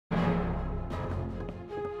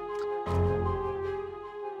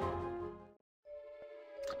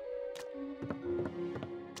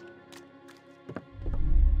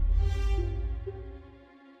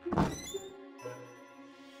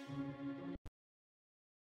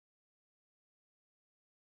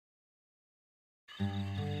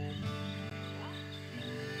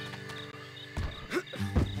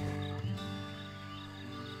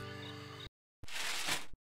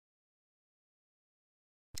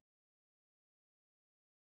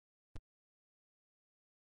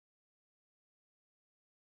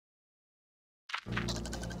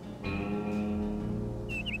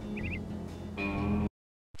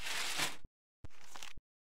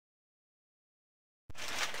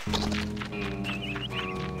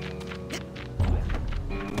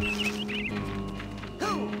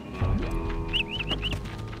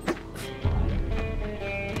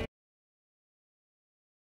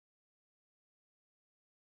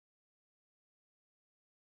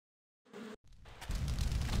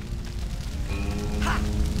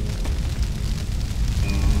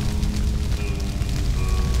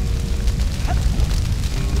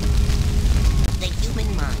The human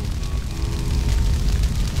mind.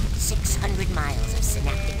 600 miles of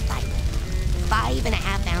synaptic fiber.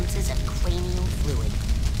 5.5 ounces of cranial fluid.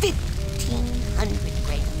 1,500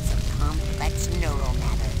 grams of complex neural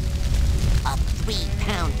matter. A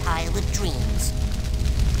 3-pound pile of dreams.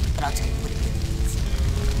 But I'll tell you what it really is.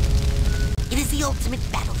 It is the ultimate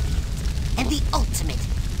battlefield. And the ultimate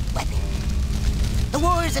weapon. The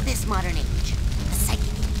wars of this modern age, the psychic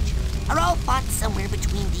age, are all fought somewhere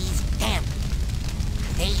between these damn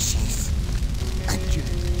gracious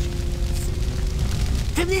adjurations.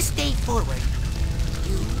 From this day forward,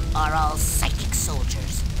 you are all psychic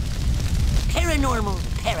soldiers, paranormal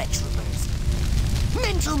paratroopers,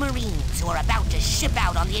 mental marines who are about to ship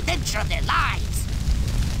out on the adventure of their lives.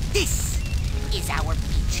 This is our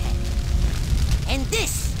beachhead, and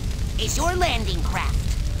this is your landing craft.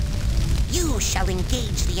 You shall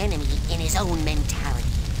engage the enemy in his own mentality.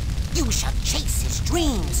 You shall chase his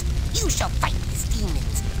dreams. You shall fight his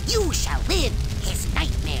demons. You shall live his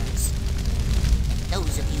nightmares. And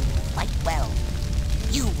those of you who fight well,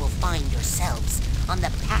 you will find yourselves on the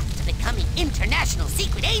path to becoming international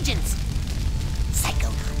secret agents.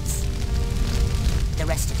 Psychonauts. The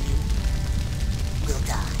rest of you will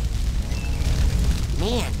die.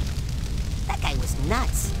 Man, that guy was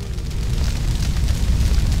nuts.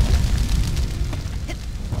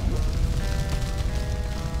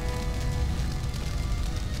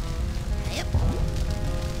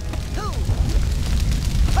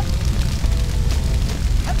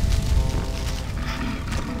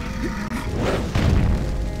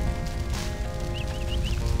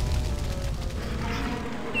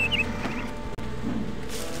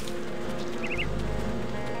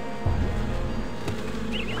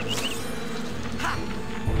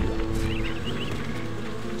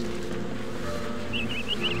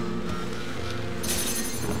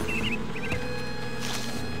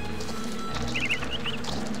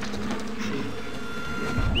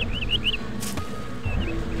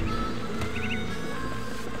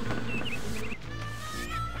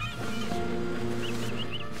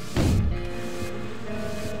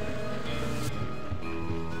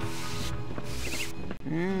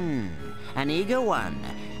 An eager one.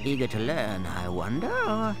 Eager to learn, I wonder,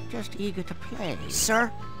 or just eager to play?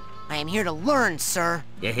 Sir, I am here to learn, sir.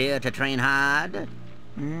 You're here to train hard?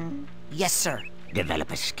 Yes, sir. Develop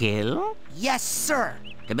a skill? Yes, sir.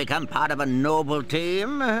 To become part of a noble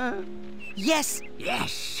team? Yes.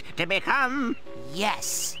 Yes, to become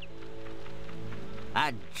Yes.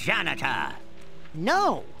 a janitor.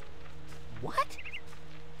 No. What?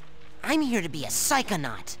 I'm here to be a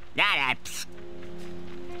psychonaut.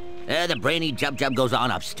 The brainy jub-jub goes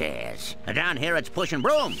on upstairs. Down here it's pushing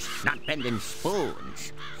brooms, not bending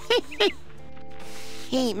spoons.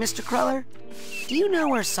 Hey, Mr. Cruller, do you know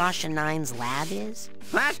where Sasha Nine's lab is?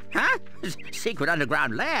 What? Huh? Secret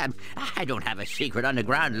underground lab? I don't have a secret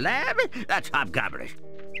underground lab. That's hobgoblerish.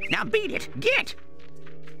 Now beat it. Get!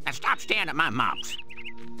 Now stop staring at my mouse.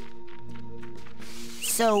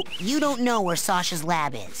 So, you don't know where Sasha's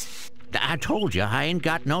lab is? I told you I ain't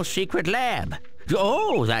got no secret lab.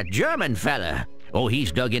 Oh, that German fella. Oh,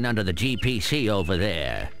 he's dug in under the GPC over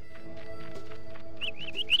there.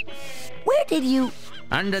 Where did you...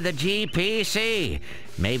 Under the GPC.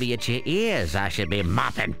 Maybe it's your ears I should be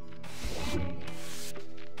mopping.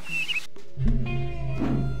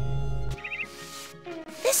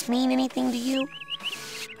 This mean anything to you?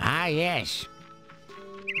 Ah, yes.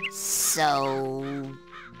 So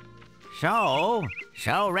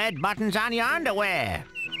red buttons on your underwear.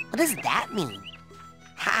 what does that mean?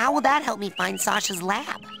 How will that help me find Sasha's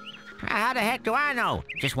lab? How the heck do I know?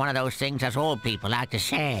 Just one of those things us old people like to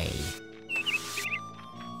say.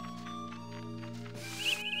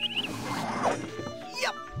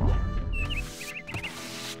 Yep.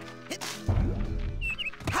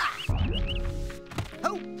 Ha.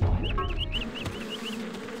 Oh.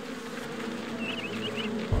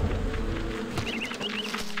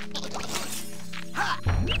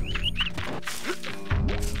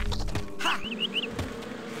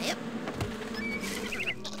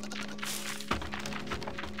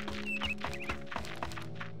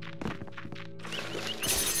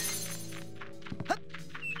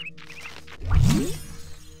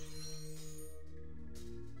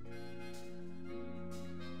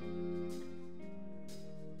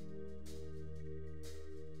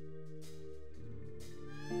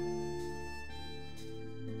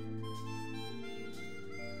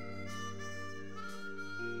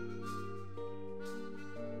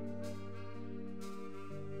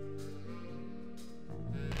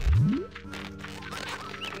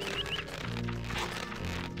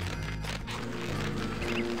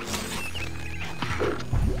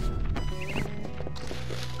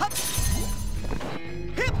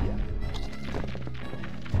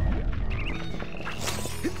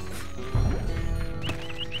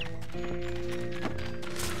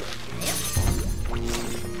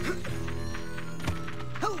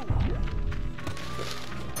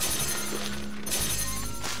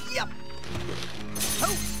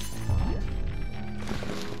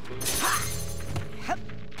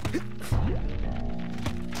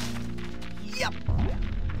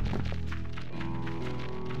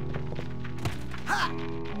 Ha!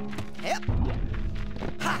 Yep.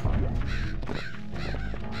 Ha!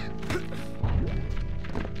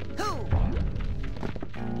 Hoo!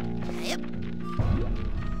 Yep.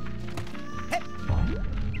 Hip.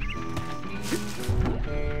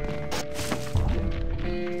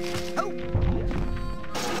 Ho!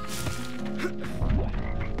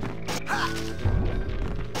 Ha!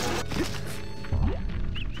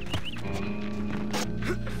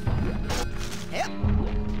 Yep.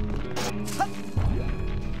 Hup.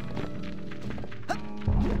 Hup.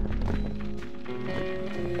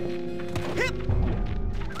 Hip.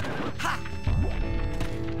 Ha.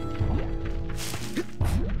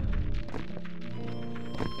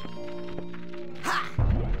 Ha.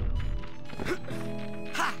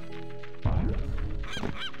 Ha.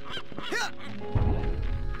 Hyah.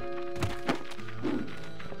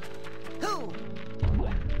 Hoo.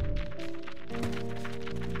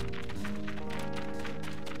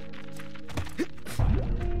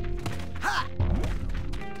 Ha!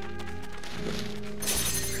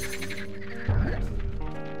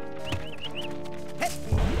 Hip!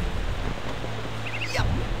 Yup!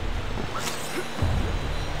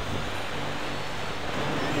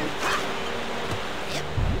 Ha! Yep!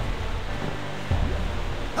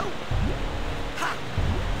 Ho! Ha!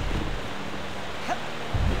 Hup!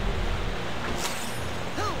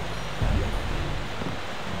 Hoo!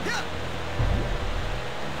 Hyah!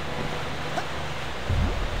 Hup!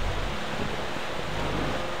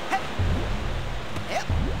 Hip! Yep!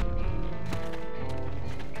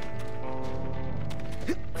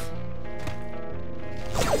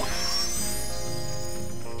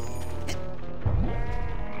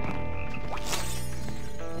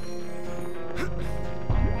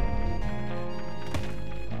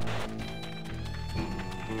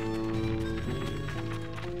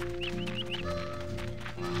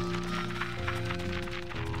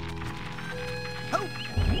 Ho!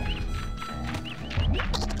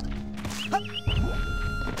 Hup!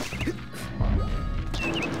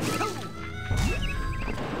 Ho!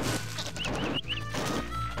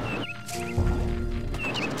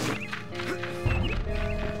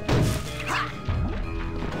 Ha!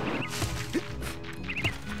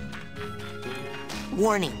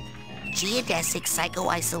 Warning. Geodesic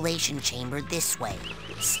psycho-isolation chamber this way.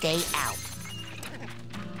 Stay out.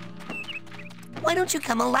 Why don't you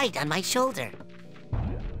come alight on my shoulder?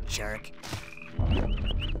 Jerk.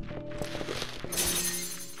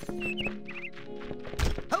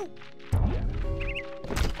 Ho!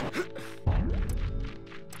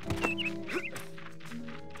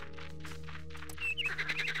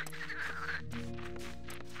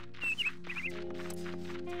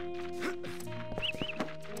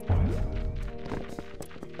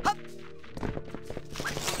 Hup!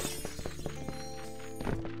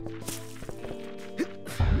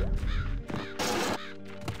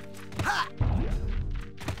 Ha!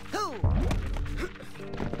 Hoo!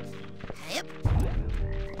 Hip!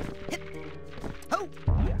 Hip! Ho!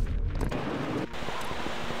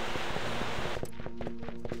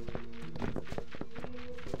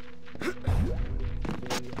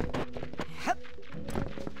 Hip!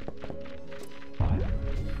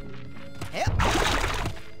 Hip!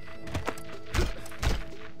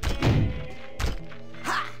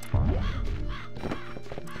 Ha!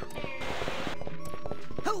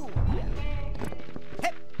 Hoo!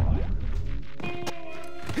 Hip!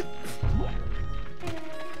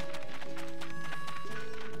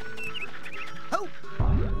 Ho!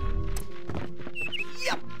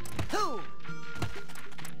 Yup! Hoo!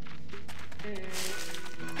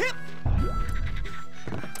 Hip!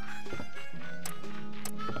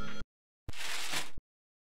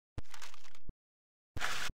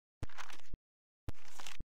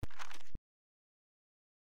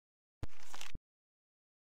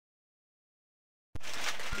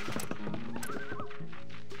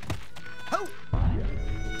 Ho!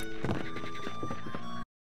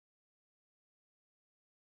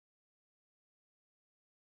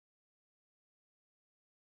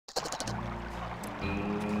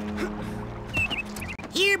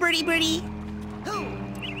 Here, birdie birdie. Hoo!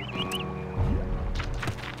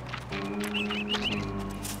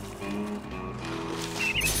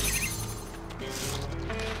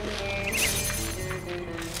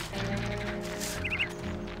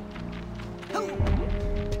 Hoo!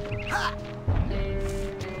 Ha!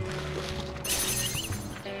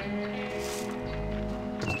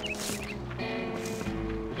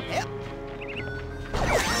 Yep!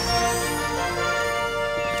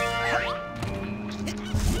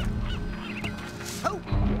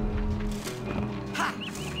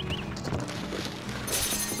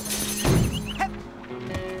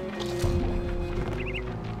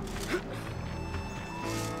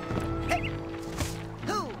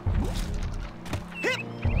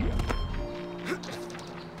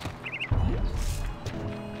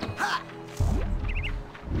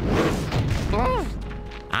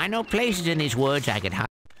 I know places in these woods I could hide.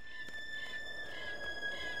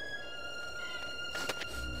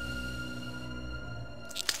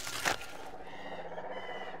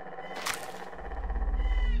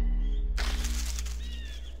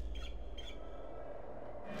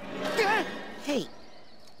 Hey,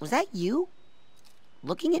 was that you?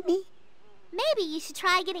 Looking at me? Maybe you should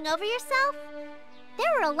try getting over yourself? There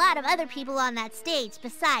were a lot of other people on that stage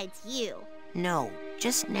besides you. No,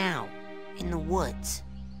 just now. In the woods.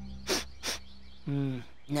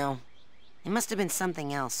 No. It must have been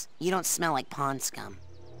something else. You don't smell like pond scum.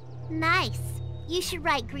 Nice. You should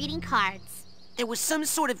write greeting cards. There was some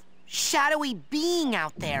sort of shadowy being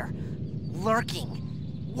out there. Lurking.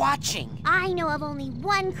 Watching. I know of only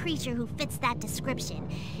one creature who fits that description.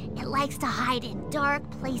 It likes to hide in dark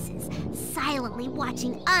places, silently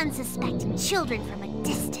watching unsuspecting children from a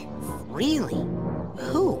distance. Really?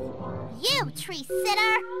 Who? You, tree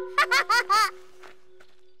sitter!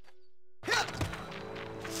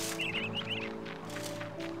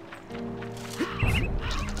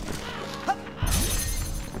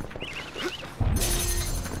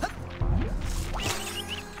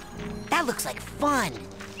 That looks like fun.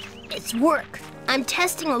 It's work. I'm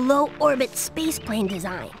testing a low-orbit spaceplane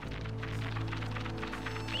design.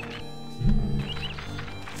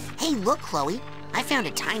 Hey, look, Chloe. I found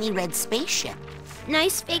a tiny red spaceship.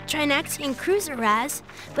 Nice fake Trinaxian cruiser, Raz.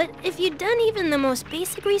 But if you'd done even the most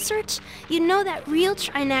basic research, you'd know that real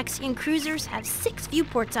Trinaxian cruisers have 6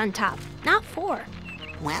 viewports on top, not 4.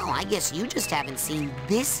 Well, I guess you just haven't seen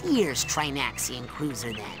this year's Trinaxian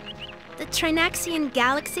cruiser then. The Trinaxian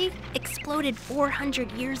galaxy exploded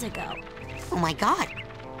 400 years ago. Oh my god.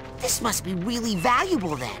 This must be really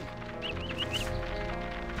valuable then.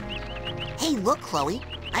 Hey, look, Chloe.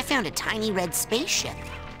 I found a tiny red spaceship.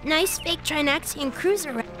 Nice fake Trinaxian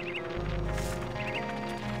cruiser.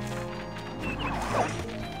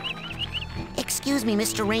 Excuse me,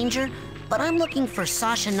 Mr. Ranger, but I'm looking for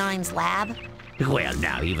Sasha Nine's lab. Well,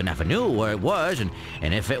 now, even if I knew where it was, and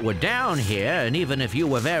if it were down here, and even if you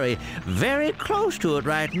were very, very close to it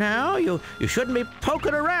right now, you shouldn't be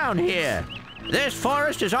poking around here. This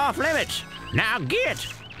forest is off limits. Now get!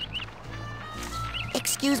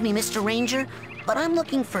 Excuse me, Mr. Ranger, but I'm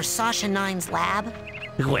looking for Sasha Nine's lab.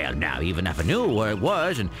 Well, now, even if I knew where it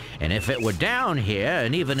was, and if it were down here,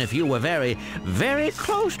 and even if you were very, very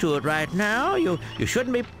close to it right now, you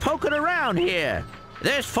shouldn't be poking around here.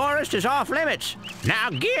 This forest is off limits. Now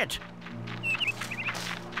get!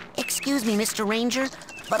 Excuse me, Mr. Ranger,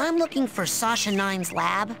 but I'm looking for Sasha Nine's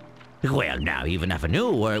lab. Well, now, even if I knew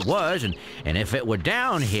where it was, and if it were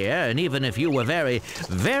down here, and even if you were very,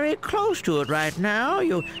 very close to it right now,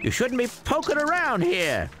 you shouldn't be poking around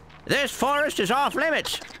here. This forest is off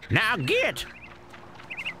limits. Now get!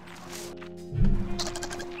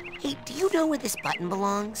 Hey, do you know where this button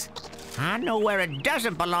belongs? I know where it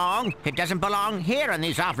doesn't belong. It doesn't belong here in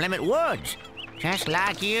these off-limit woods. Just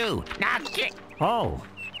like you. Now get... Oh,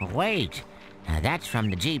 wait. Now that's from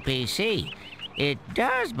the GPC. It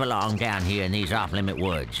does belong down here in these off-limit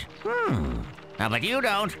woods. Now, but you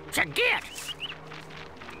don't. So get!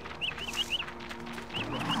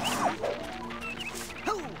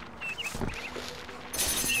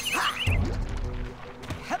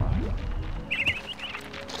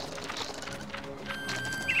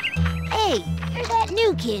 Hey, you're that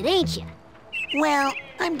new kid, ain't you? Well,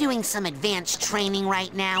 I'm doing some advanced training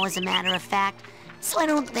right now, as a matter of fact, so I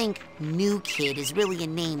don't think new kid is really a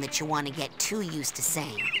name that you want to get too used to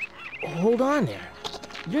saying. Hold on there.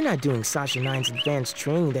 You're not doing Sasha Nine's advanced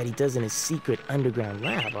training that he does in his secret underground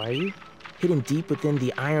lab, are you? Hidden deep within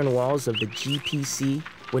the iron walls of the GPC,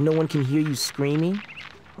 where no one can hear you screaming?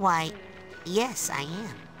 Why, yes, I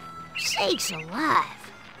am. Sakes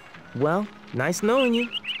alive. Well, nice knowing you.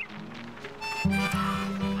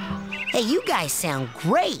 Hey, you guys sound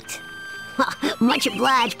great. Much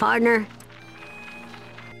obliged, partner.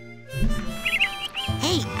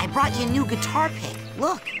 Hey, I brought you a new guitar pick.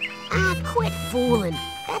 Look. Ah, quit fooling.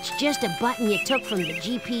 That's just a button you took from the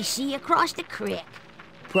GPC across the creek.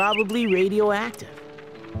 Probably radioactive.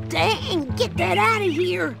 Dang, get that out of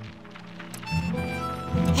here.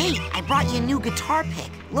 Hey, I brought you a new guitar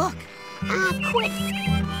pick. Look. Ah, quit.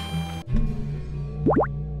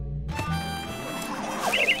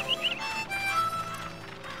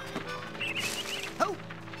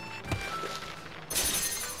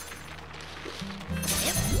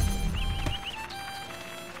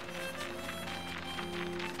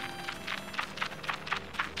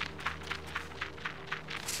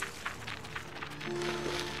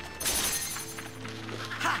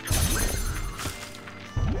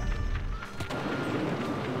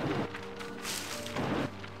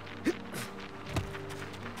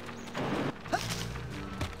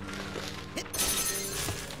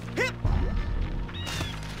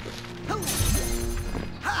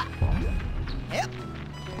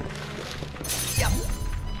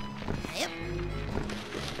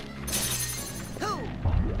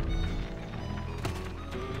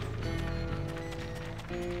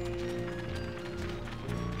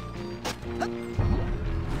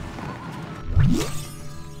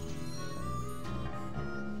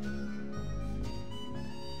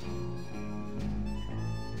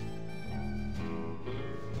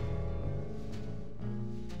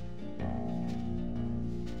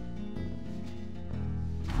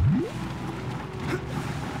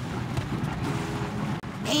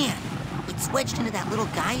 wedged into that little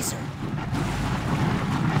geyser.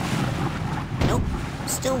 Nope,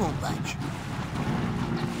 still won't budge.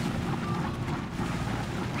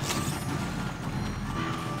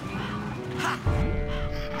 Ha!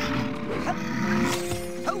 Hup.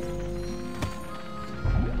 Ho!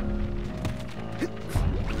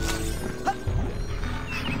 Hup.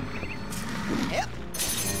 Yep.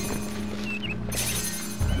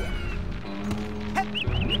 Hep.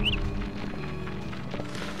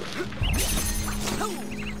 Ho!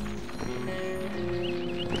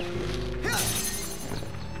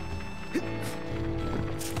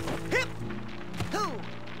 Hip! Ho!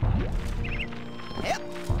 Hip!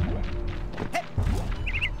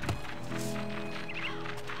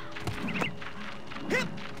 Hip! Hip!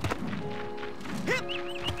 Hip!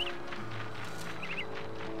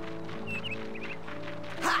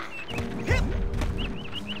 Ha! Hip!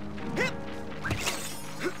 Hip!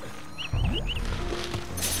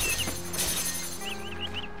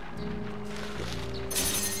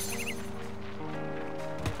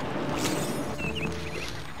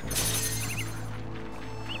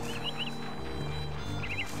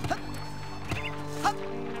 Hup!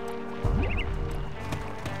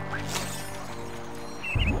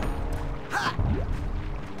 Ha!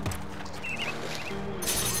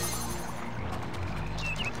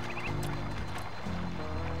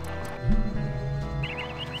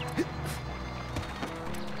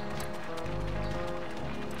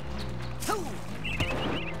 Ho! Hup!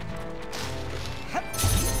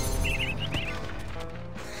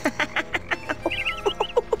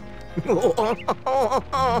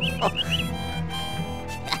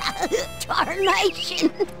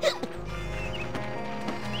 Tarnation!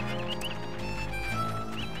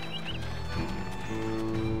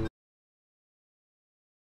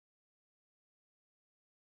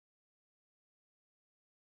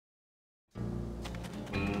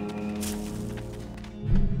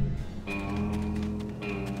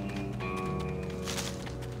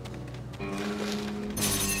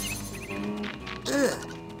 Ugh,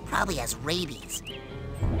 probably has rabies.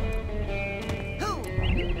 Hoo!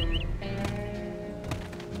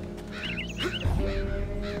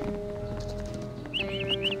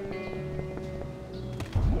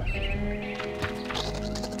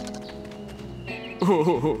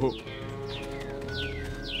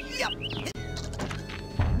 Yup.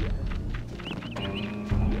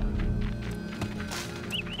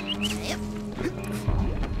 Yep.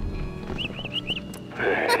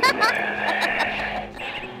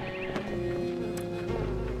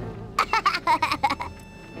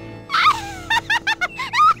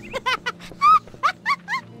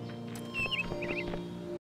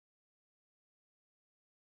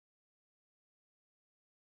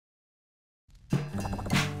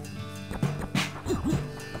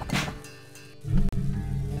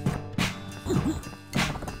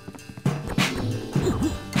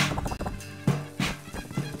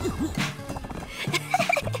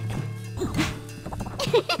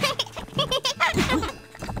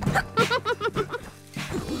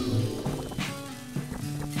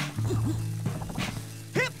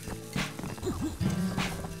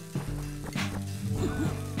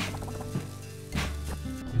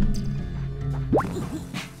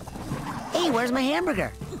 Hey, where's my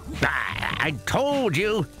hamburger? I told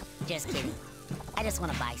you. Just kidding. I just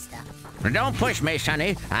want to buy stuff. Don't push me,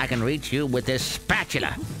 Sonny. I can reach you with this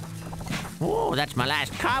spatula. Oh, that's my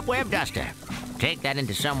last cobweb duster. Take that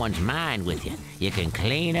into someone's mind with you. You can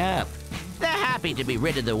clean up. They're happy to be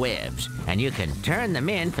rid of the webs, and you can turn them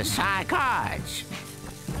in for Psy cards.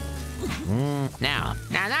 Now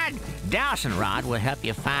that dowsing rod will help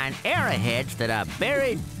you find arrowheads that are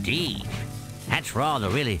buried deep. That's where all the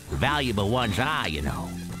really valuable ones are, you know.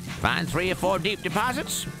 Find 3 or 4 deep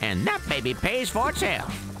deposits, and that baby pays for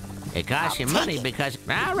itself. It costs you money because...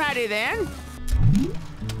 Alrighty then.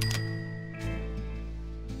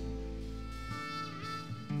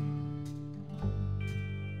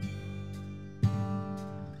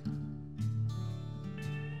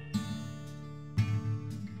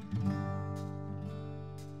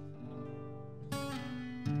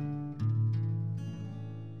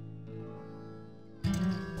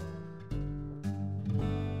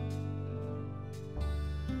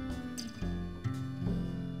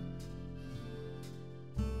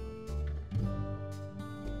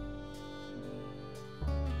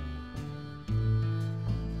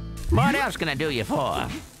 What else can I do you for?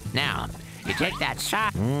 Now, you take that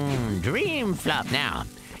dream fluff now.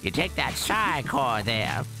 You take that psi core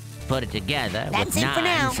there, put it together That's with it for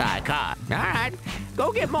now. 9 psi cards. All right,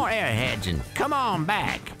 go get more airheads and come on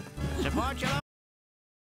back. Support your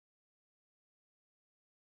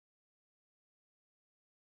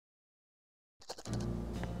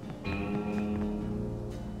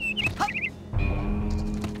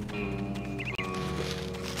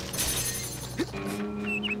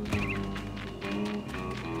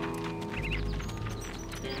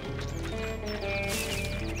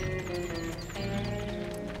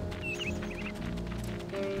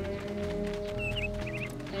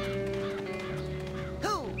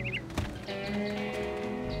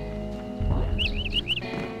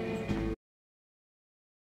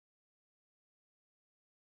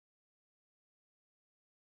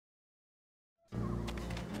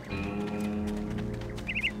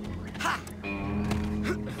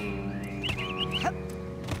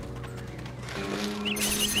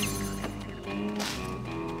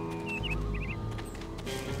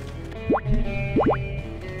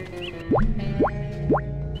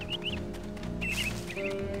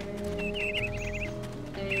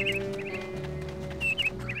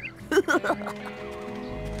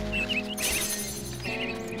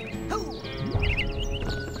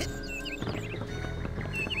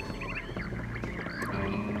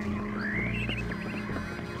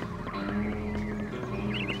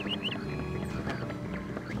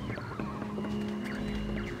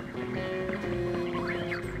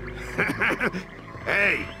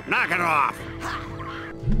Hey, knock it off!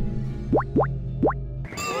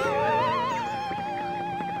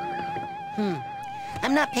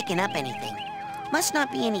 I'm not picking up anything. Must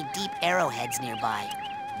not be any deep arrowheads nearby.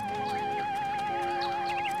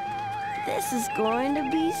 This is going to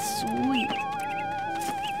be sweet.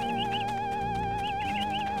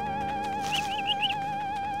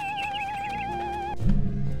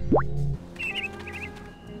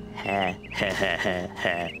 Ha ha ha ha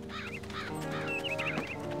ha.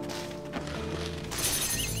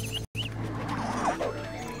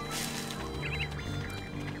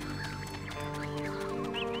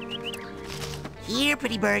 Here,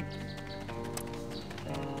 pretty bird.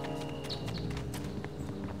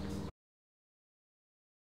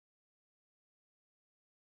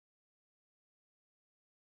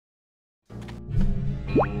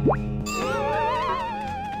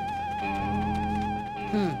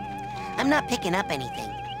 I'm not picking up anything.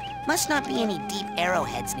 Must not be any deep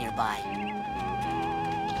arrowheads nearby.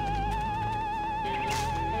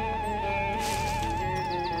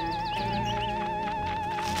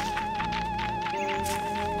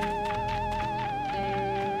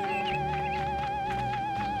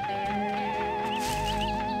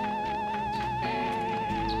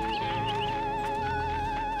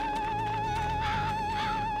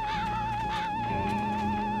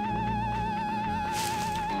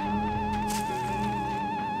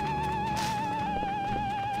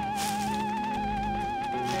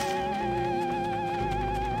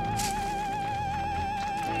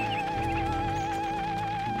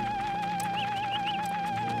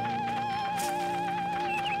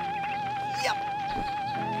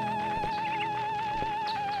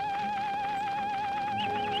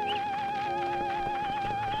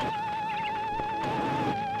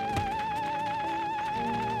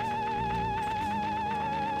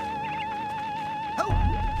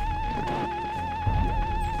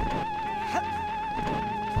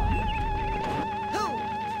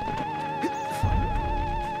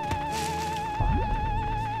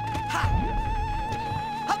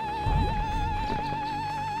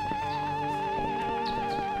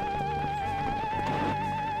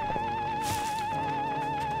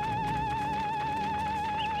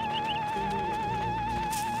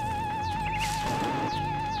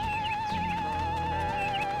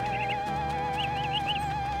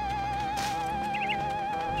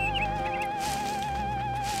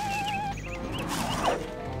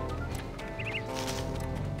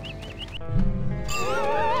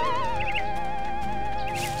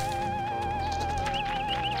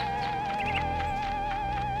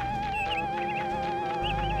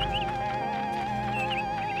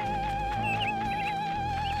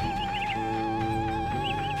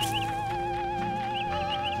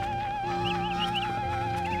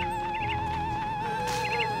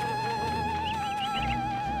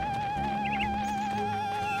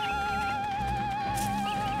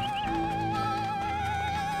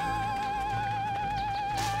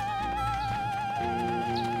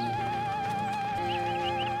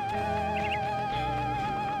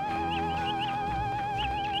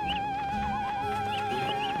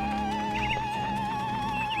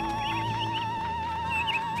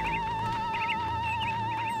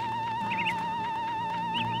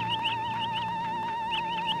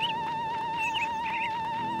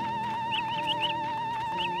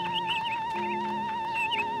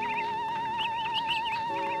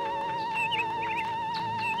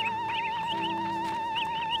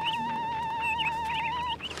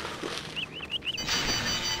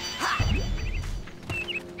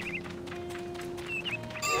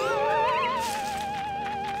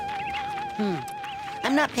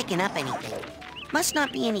 I'm not picking up anything. Must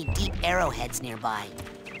not be any deep arrowheads nearby.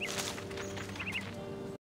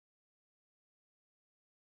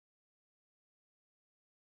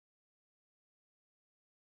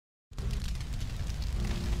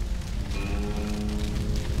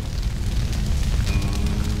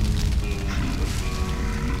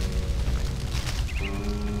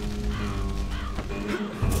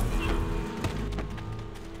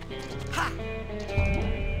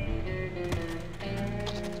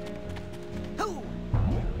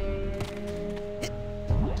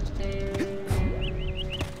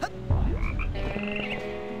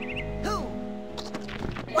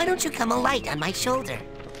 Why don't you come alight on my shoulder?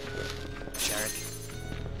 Jerk.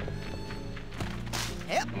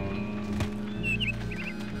 Hip.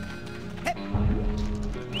 Hip.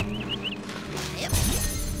 Hip.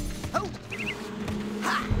 Ho.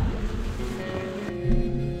 Ha.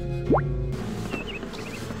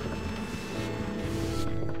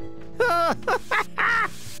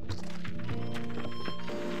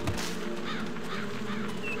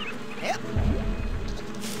 Hip.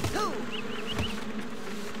 Go.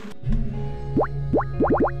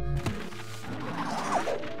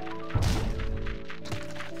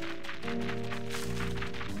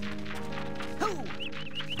 Ho.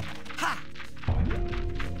 Ha.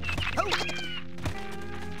 Ho.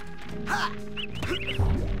 Ha.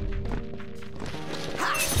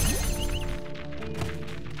 Ha.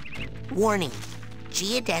 Warning.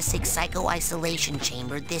 Geodesic psycho-isolation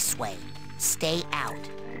chamber this way. Stay out.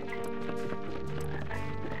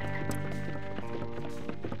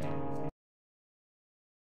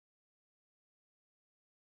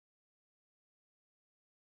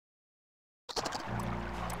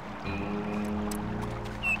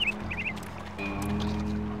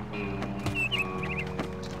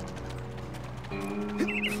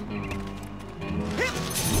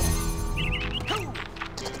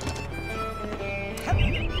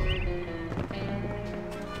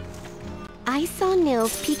 I saw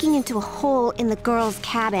Nils peeking into a hole in the girls'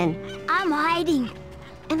 cabin. I'm hiding.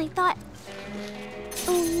 And I thought,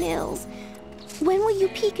 oh, Nils, when will you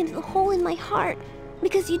peek into the hole in my heart?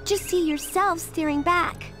 Because you'd just see yourself staring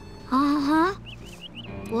back. Uh-huh.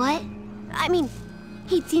 What? I mean,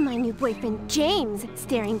 he'd see my new boyfriend, James,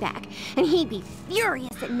 staring back, and he'd be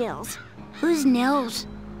furious at Nils. Who's Nils?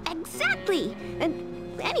 Exactly! And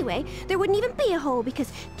anyway, there wouldn't even be a hole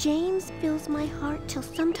because James fills my heart till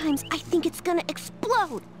sometimes I think it's gonna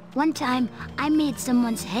explode. One time, I made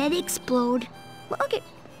someone's head explode. Well, okay,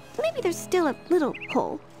 maybe there's still a little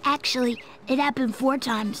hole. Actually, it happened 4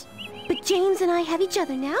 times. But James and I have each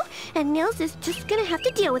other now, and Nils is just gonna have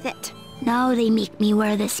to deal with it. Now they make me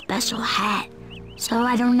wear this special hat, so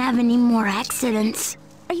I don't have any more accidents.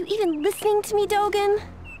 Are you even listening to me, Dogen?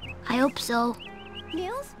 I hope so.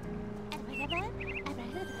 Nils?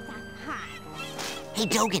 Hey,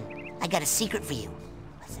 Dogen, I got a secret for you.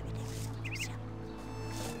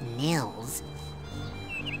 Nils.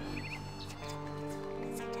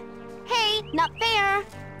 Hey, not fair!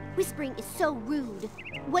 Whispering is so rude.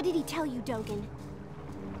 What did he tell you, Dogen?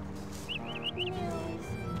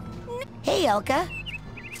 Hey, Elka.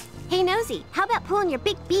 Hey, Nosy, how about pulling your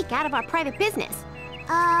big beak out of our private business?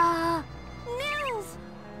 Nils!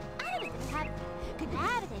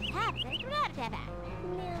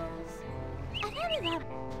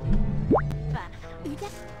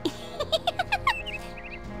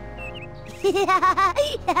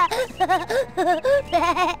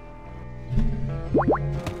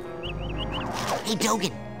 Hey,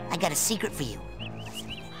 Dogen, I got a secret for you.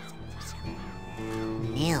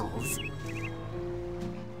 Nils.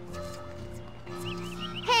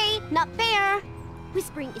 Hey, not fair!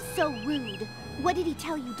 Whispering is so rude. What did he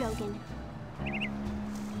tell you, Dogen?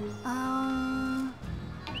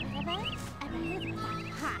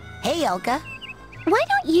 Hey, Elka. Why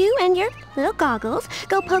don't you and your little goggles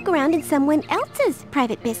go poke around in someone else's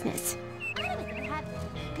private business?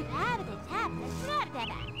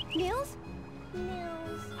 Nils? Nils!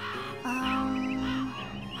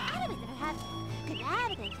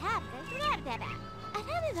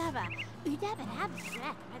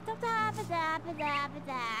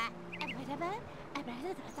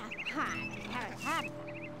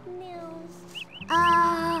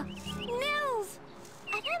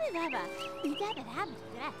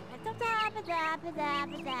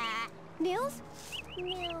 Nils?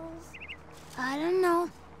 Nils? I don't know.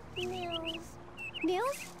 Nils?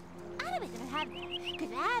 Nils?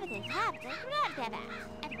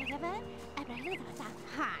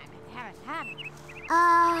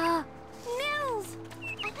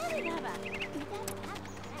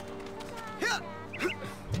 Nils!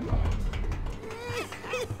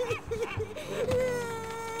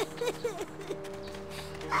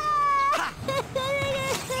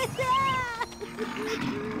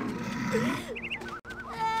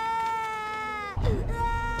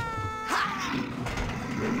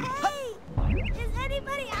 Hey! Is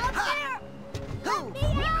anybody out there? Let me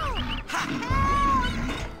out! Help!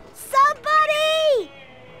 Somebody!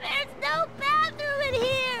 There's no bathroom in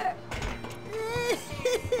here!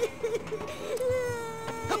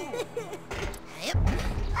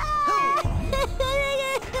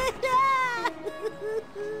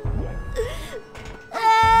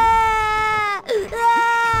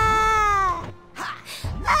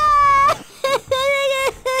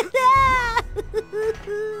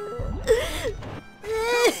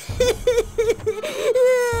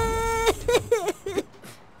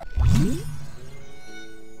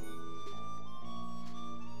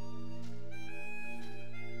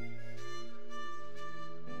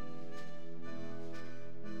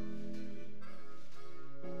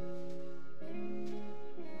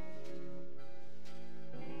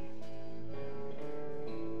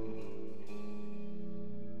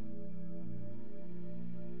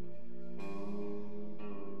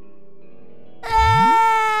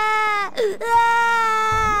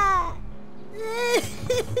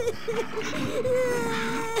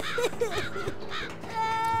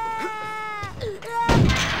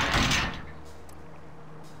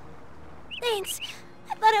 Thanks.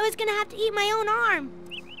 I thought I was gonna have to eat my own arm.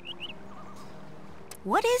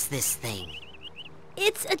 What is this thing?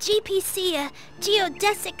 It's a GPC, a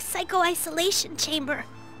geodesic psycho-isolation chamber.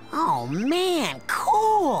 Oh man,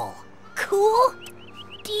 cool! Cool?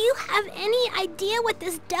 Do you have any idea what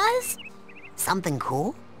this does? Something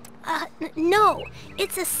cool? No.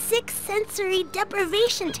 It's a 6-sensory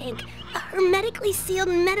deprivation tank, a hermetically sealed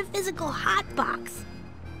metaphysical hotbox.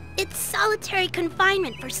 It's solitary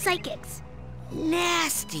confinement for psychics.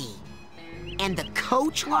 Nasty. And the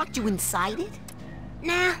coach locked you inside it?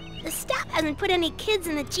 Nah, the staff hasn't put any kids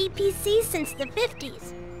in the GPC since the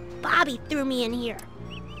 50s. Bobby threw me in here.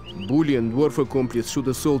 Bully and dwarf accomplice should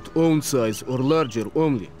assault own size or larger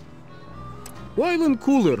only. While in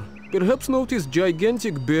cooler, perhaps notice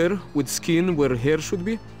gigantic bear with skin where hair should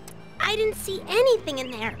be? I didn't see anything in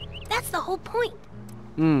there. That's the whole point.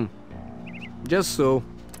 Just so.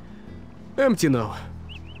 Empty now.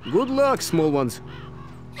 Good luck, small ones.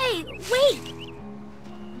 Hey, wait!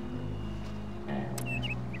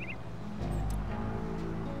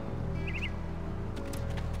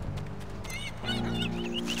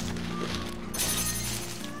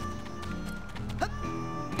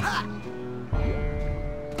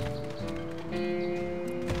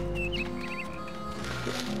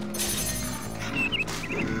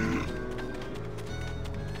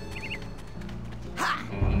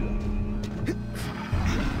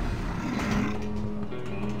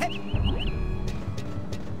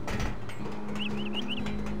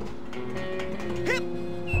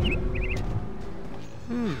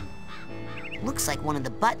 Looks like one of the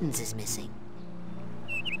buttons is missing.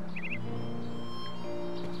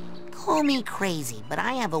 Call me crazy, but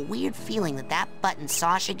I have a weird feeling that that button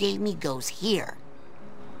Sasha gave me goes here.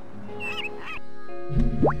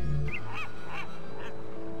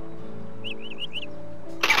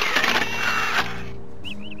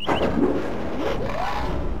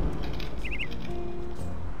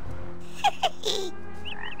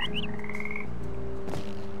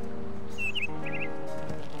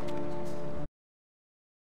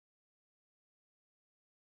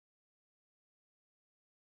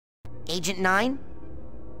 Agent 9,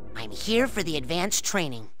 I'm here for the advanced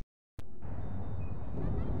training.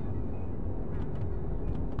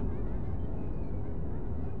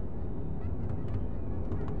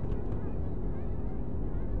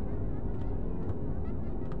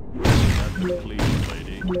 Please,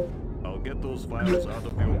 lady. I'll get those files out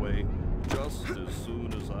of your way just as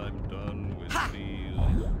soon as I'm done with these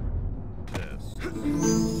tests.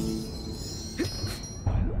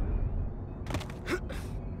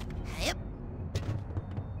 Yep.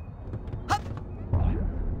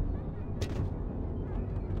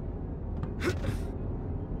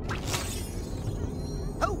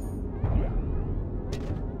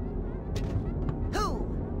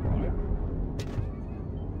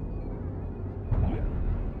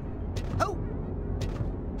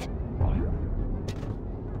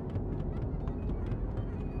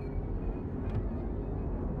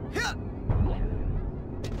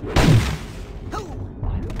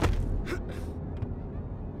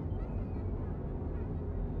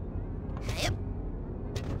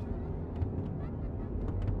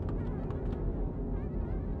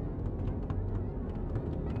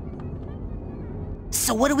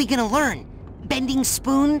 So what are we gonna learn? Bending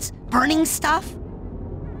spoons? Burning stuff?